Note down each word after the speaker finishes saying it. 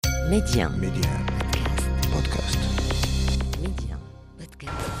بودكاست.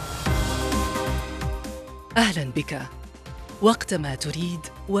 أهلا بك. وقتما تريد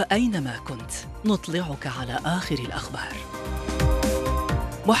وأينما كنت نطلعك على آخر الأخبار.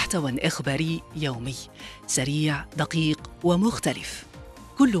 محتوى إخباري يومي سريع دقيق ومختلف،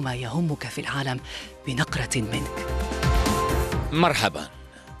 كل ما يهمك في العالم بنقرة منك. مرحبا،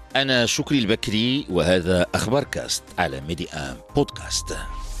 أنا شكري البكري وهذا أخبار كاست على بودكاست.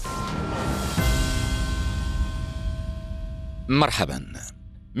 مرحبا.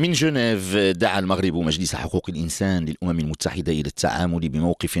 من جنيف دعا المغرب مجلس حقوق الإنسان للأمم المتحدة إلى التعامل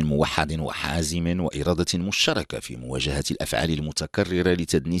بموقف موحد وحازم وإرادة مشتركة في مواجهة الأفعال المتكررة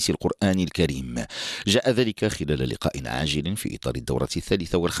لتدنيس القران الكريم. جاء ذلك خلال لقاء عاجل في إطار الدورة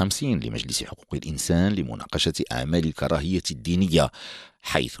 53 لمجلس حقوق الإنسان لمناقشة أعمال الكراهية الدينية،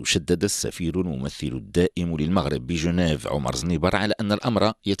 حيث شدد السفير الممثل الدائم للمغرب بجنيف عمر زنيبر على أن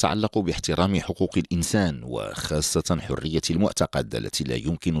الأمر يتعلق باحترام حقوق الإنسان وخاصة حرية المعتقد التي لا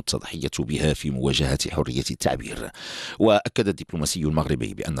يمكن التضحية بها في مواجهة حرية التعبير. وأكد الدبلوماسي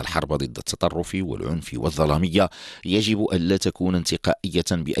المغربي بأن الحرب ضد التطرف والعنف والظلامية يجب أن لا تكون انتقائية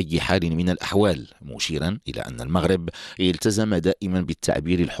بأي حال من الأحوال، مشيرا إلى أن المغرب التزم دائما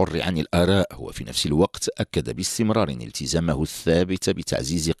بالتعبير الحر عن الآراء، وفي نفس الوقت أكد باستمرار التزامه الثابت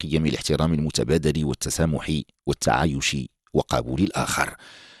بتعزيز قيم الاحترام المتبادل والتسامح والتعايش وقبول الآخر.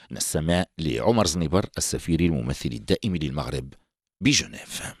 نستمع لعمر زنيبر السفير الممثل الدائم للمغرب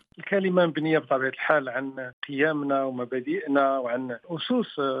بجنيف. الكلمة مبنية بطبيعة الحال عن قيمنا ومبادئنا وعن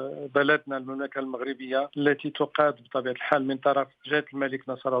أسس بلدنا المملكة المغربية التي تقاد بطبيعة الحال من طرف جلالة الملك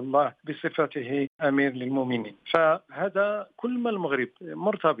نصر الله بصفته أمير للمؤمنين. فهذا كل ما المغرب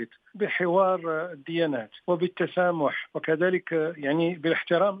مرتبط بحوار الديانات وبالتسامح وكذلك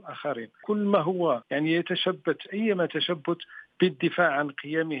بالاحترام الآخرين، كل ما هو يتشبت أيما تشبت بالدفاع عن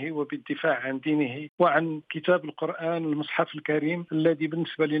قيمه وبالدفاع عن دينه وعن كتاب القرآن المصحف الكريم الذي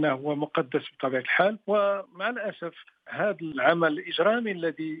بالنسبة لنا هو مقدس بطبيعة الحال. ومع الأسف هذا العمل الإجرامي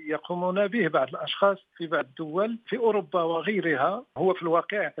الذي يقومون به بعض الأشخاص في بعض الدول في أوروبا وغيرها هو في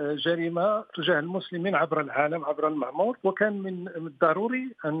الواقع جريمة تجاه المسلمين عبر العالم عبر المعمور، وكان من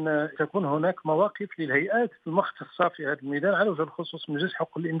الضروري أن تكون هناك مواقف للهيئات المختصة في هذا الميدان على وجه الخصوص مجلس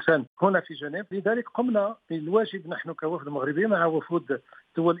حقوق الإنسان هنا في جنيف. لذلك قمنا بالواجب نحن كوفد مغربي مع وفود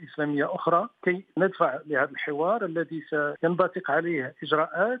دول إسلامية أخرى كي ندفع لهذا الحوار الذي سينبثق عليه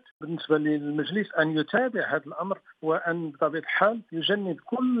إجراءات بالنسبة للمجلس أن يتابع هذا الأمر، وأن بطبيعة الحال يجند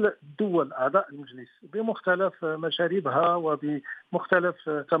كل الدول أعضاء المجلس بمختلف مشاربها وبمختلف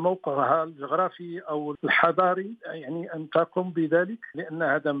تموقعها الجغرافي أو الحضاري أن تقوم بذلك، لأن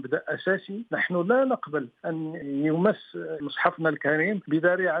هذا مبدأ أساسي. نحن لا نقبل أن يمس مصحفنا الكريم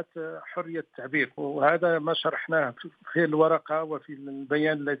بذريعة حرية التعبير، وهذا ما شرحناه في الورقة وفي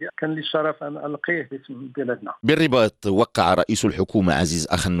البيان الذي كان لي الشرف أن ألقيه باسم بلدنا. بالرباط وقع رئيس الحكومة عزيز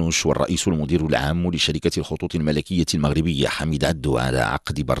أخنوش والرئيس المدير العام لشركة الخطوط الملكية المغربية حميد عدو على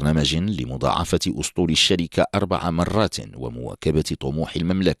عقد برنامج لمضاعفة أسطول الشركة 4 مرات ومواكبة طموح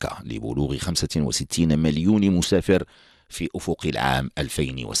المملكة لبلوغ 65 مليون مسافر في أفق العام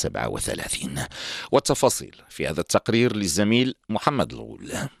 2037. والتفاصيل في هذا التقرير للزميل محمد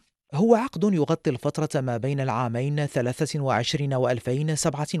الغول. هو عقد يغطي الفترة ما بين العامين 23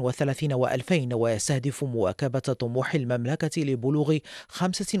 و2037 و2000 ويستهدف مواكبة طموح المملكة لبلوغ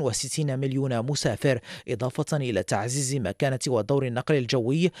 65 مليون مسافر، إضافة إلى تعزيز مكانة ودور النقل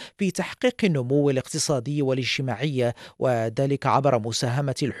الجوي في تحقيق النمو الاقتصادي والاجتماعي، وذلك عبر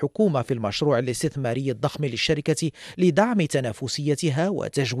مساهمة الحكومة في المشروع الاستثماري الضخم للشركة لدعم تنافسيتها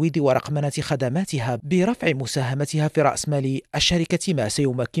وتجويد ورقمنة خدماتها برفع مساهمتها في رأسمال الشركة، ما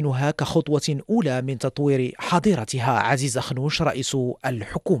سيمكنها كخطوة أولى من تطوير حاضرتها. عزيز أخنوش رئيس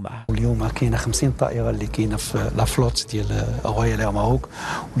الحكومة: اليوم كاينه 50 طائرة اللي كاينه في لافلوت ديال أوايا ماروك،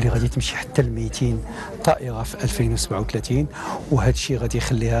 واللي غادي تمشي حتى ل 200 طائرة في 2037، وهذا الشيء غادي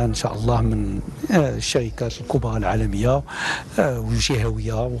يخليها إن شاء الله من الشركات الكبرى العالمية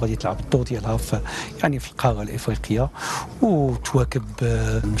والجهوية، وغادي تلعب الدور ديالها في القارة الإفريقية، وتواكب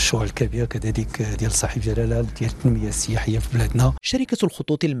المشروع الكبير كذلك ديال صاحب جلالة ديال التنمية السياحية في بلادنا. شركة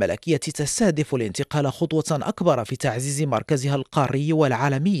الخطوط الملكية تستهدف الانتقال خطوة أكبر في تعزيز مركزها القاري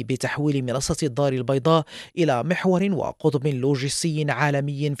والعالمي بتحويل منصة الدار البيضاء إلى محور وقطب لوجستي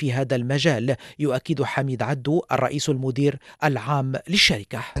عالمي في هذا المجال، يؤكد حميد عدو الرئيس المدير العام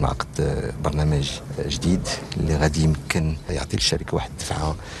للشركة. عقد برنامج جديد اللي غادي يمكن يعطي الشركة واحد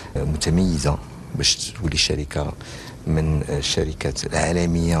الدفعة متميزة باش تولي الشركة من الشركات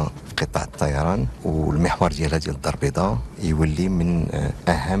العالمية في قطاع الطيران، والمحور ديالها ديال الدار البيضاء يولي من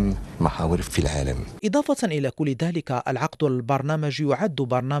أهم محاور في العالم. إضافة إلى كل ذلك، العقد البرنامج يعد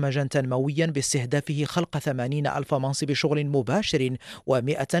برنامجا تنمويا باستهدافه خلق 80,000 منصب شغل مباشر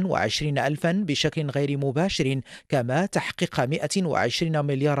و120,000 بشكل غير مباشر، كما تحقيق 120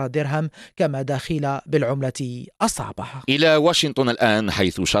 مليار درهم كمداخيل بالعملة الصعبة. إلى واشنطن الآن،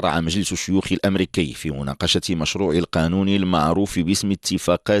 حيث شرع مجلس الشيوخ الأمريكي في مناقشة مشروع القانون المعروف باسم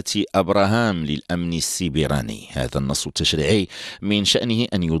اتفاقات أبراهام للأمن السيبراني. هذا النص التشريعي من شأنه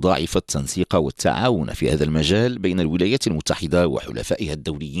أن يضاعف التنسيق والتعاون في هذا المجال بين الولايات المتحدة وحلفائها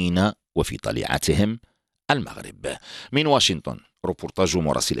الدوليين وفي طليعتهم المغرب. من واشنطن روبورتاج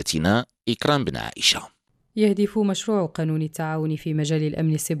مراسلتنا إكرام بن عائشة. يهدف مشروع قانون التعاون في مجال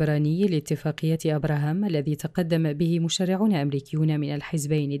الأمن السيبراني لاتفاقية أبراهام الذي تقدم به مشرعون أمريكيون من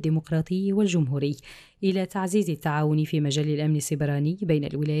الحزبين الديمقراطي والجمهوري إلى تعزيز التعاون في مجال الأمن السيبراني بين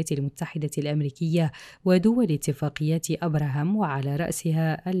الولايات المتحدة الأمريكية ودول اتفاقية أبراهام، وعلى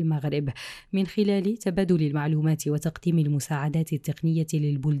رأسها المغرب، من خلال تبادل المعلومات وتقديم المساعدات التقنية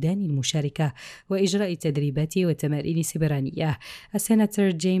للبلدان المشاركة وإجراء التدريبات والتمارين السيبرانية. السيناتور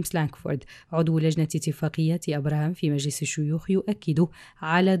جيمس لانكفورد عضو لجنة اتفاقية أبراهام في مجلس الشيوخ يؤكد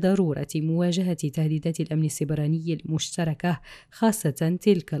على ضرورة مواجهة تهديدات الأمن السيبراني المشتركة، خاصة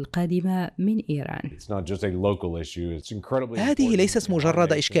تلك القادمة من إيران. هذه ليست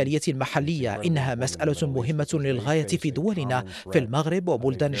مجرد إشكالية محلية، إنها مسألة مهمة للغاية في دولنا في المغرب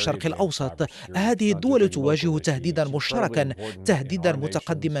وبلدان الشرق الأوسط. هذه الدول تواجه تهديدا مشتركا، تهديدا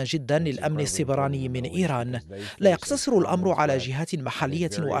متقدما جدا للأمن السيبراني من إيران. لا يقتصر الأمر على جهات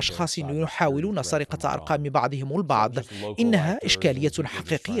محلية وأشخاص يحاولون سرقة أرقام بعضهم البعض، إنها إشكالية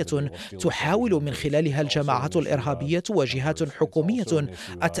حقيقية تحاول من خلالها الجماعات الإرهابية وجهات حكومية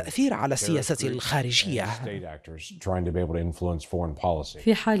التأثير على السياسة الخارجية.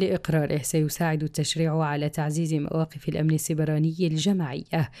 في حال إقراره، سيساعد التشريع على تعزيز مواقف الأمن السيبراني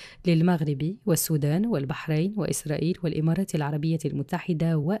الجماعية للمغرب والسودان والبحرين وإسرائيل والإمارات العربية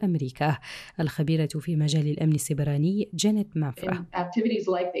المتحدة وأمريكا. الخبيرة في مجال الأمن السيبراني جانيت مانفرا: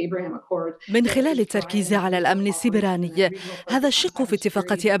 من خلال التركيز على الأمن السيبراني، هذا الشق في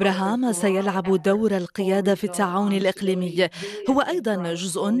اتفاقية أبراهام سيلعب دور القيادة في التعاون الإقليمي. هو أيضا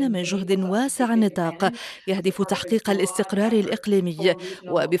جزء من جهد واسع النطاق يهدف تحقيق الاستقرار الإقليمي،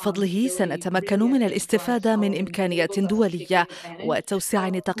 وبفضله سنتمكن من الاستفادة من إمكانيات دولية وتوسيع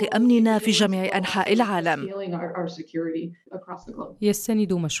نطاق أمننا في جميع أنحاء العالم.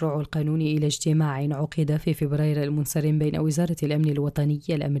 يستند مشروع القانون إلى اجتماع عقد في فبراير المنصرم بين وزارة الأمن الوطني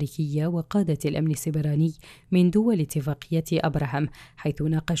الأمريكية وقادة الأمن السيبراني من دول اتفاقية أبراهام، حيث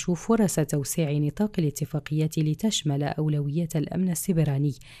ناقشوا فرص توسيع نطاق الاتفاقية لتشمل أولوية الأمن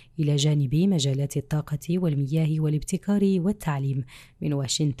السيبراني إلى جانب مجالات الطاقة والمياه والابتكار والتعليم. من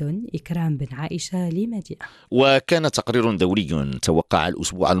واشنطن إكرام بن عائشة لمدينة. وكان تقرير دولي توقع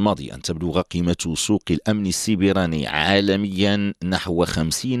الأسبوع الماضي أن تبلغ قيمة سوق الأمن السيبراني عالميا نحو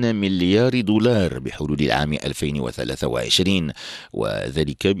 50 مليار دولار بحلول العام 2023،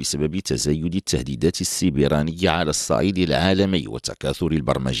 وذلك بسبب تزايد التهديدات السيبرانية على الصعيد العالمي وتكاثر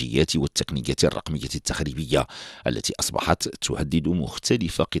البرمجيات والتقنيات الرقمية التخريبية التي أصبحت تهدد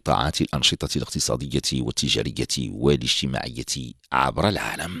مختلف قطاعات الأنشطة الاقتصادية والتجارية والاجتماعية عبر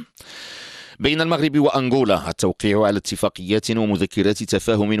العالم. بين المغرب وأنغولا التوقيع على اتفاقيات ومذكرات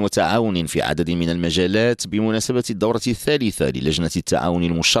تفاهم وتعاون في عدد من المجالات بمناسبة الدورة الثالثة للجنة التعاون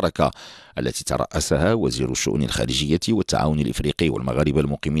المشتركة التي ترأسها وزير الشؤون الخارجية والتعاون الإفريقي والمغاربة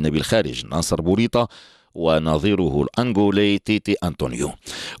المقيمين بالخارج ناصر بوريطة ونظيره الأنغولي تيتي أنطونيو.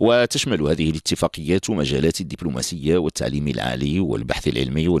 وتشمل هذه الاتفاقيات مجالات الدبلوماسية والتعليم العالي والبحث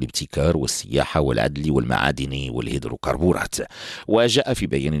العلمي والابتكار والسياحة والعدل والمعادن والهيدروكربورات. وجاء في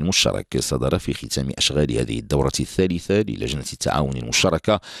بيان مشترك صدر في ختام أشغال هذه الدورة الثالثة للجنة التعاون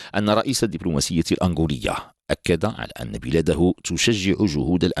المشتركة أن رئيس الدبلوماسية الأنغولية أكد على أن بلاده تشجع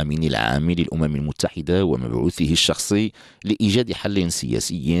جهود الأمين العام للأمم المتحدة ومبعوثه الشخصي لإيجاد حل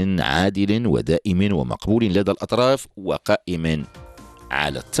سياسي عادل ودائم ومقبول لدى الأطراف وقائم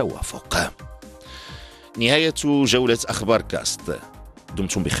على التوافق. نهاية جولة أخبار كاست.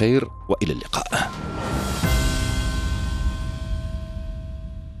 دمتم بخير وإلى اللقاء.